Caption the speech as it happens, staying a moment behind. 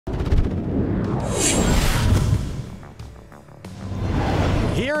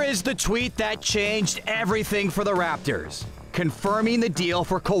Here is the tweet that changed everything for the Raptors, confirming the deal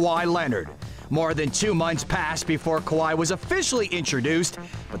for Kawhi Leonard. More than 2 months passed before Kawhi was officially introduced,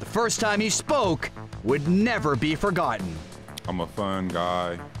 but the first time he spoke would never be forgotten. I'm a fun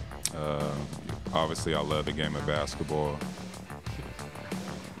guy. Obviously, I love the game of basketball.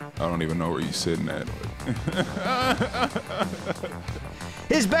 I don't even know where you're sitting at.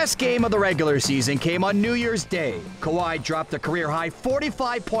 His best game of the regular season came on New Year's Day. Kawhi dropped a career-high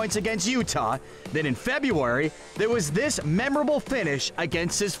 45 points against Utah. Then in February, there was this memorable finish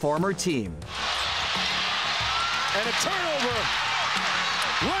against his former team. And a turnover.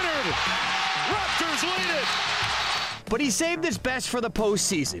 Leonard. Raptors lead it. But he saved his best for the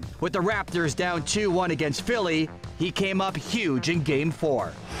postseason. With the Raptors down 2-1 against Philly, he came up huge in Game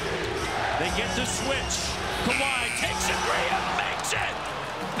 4. They get the switch. Kawhi takes a three and makes it.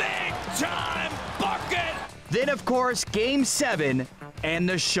 Big time bucket. Then, of course, Game 7 and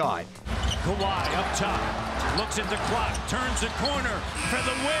the shot. Kawhi up top. Looks at the clock. Turns the corner for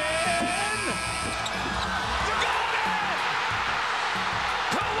the win. Got it!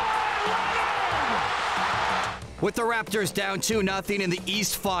 Kawhi Leonard! With the Raptors down 2-0 in the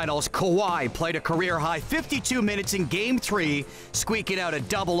East Finals, Kawhi played a career-high 52 minutes in Game 3, squeaking out a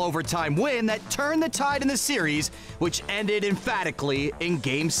double overtime win that turned the tide in the series, which ended emphatically in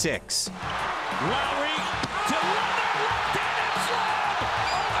Game 6. Lowry to Leonard, left-handed slam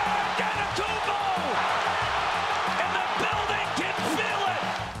over Antetokounmpo, and the building can feel it.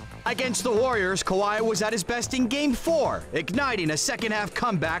 Against the Warriors, Kawhi was at his best in Game 4, igniting a second-half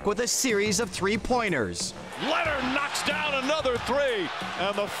comeback with a series of three-pointers. Leonard knocks down another three,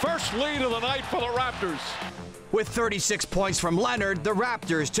 and the first lead of the night for the Raptors. With 36 points from Leonard, the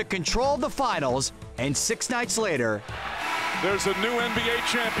Raptors took control of the finals, and 6 nights later, there's a new NBA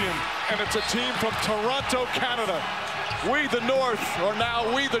champion, and it's a team from Toronto, Canada. We, the North, are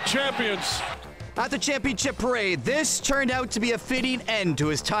now we, the champions. At the championship parade, this turned out to be a fitting end to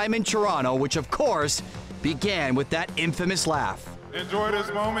his time in Toronto, which of course began with that infamous laugh. Enjoy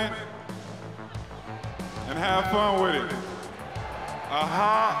this moment and have fun with it. Ha,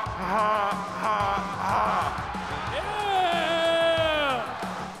 ha, ha,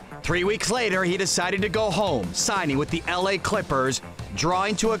 Yeah! 3 weeks later, he decided to go home, signing with the LA Clippers,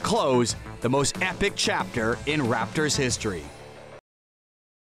 drawing to a close the most epic chapter in Raptors history.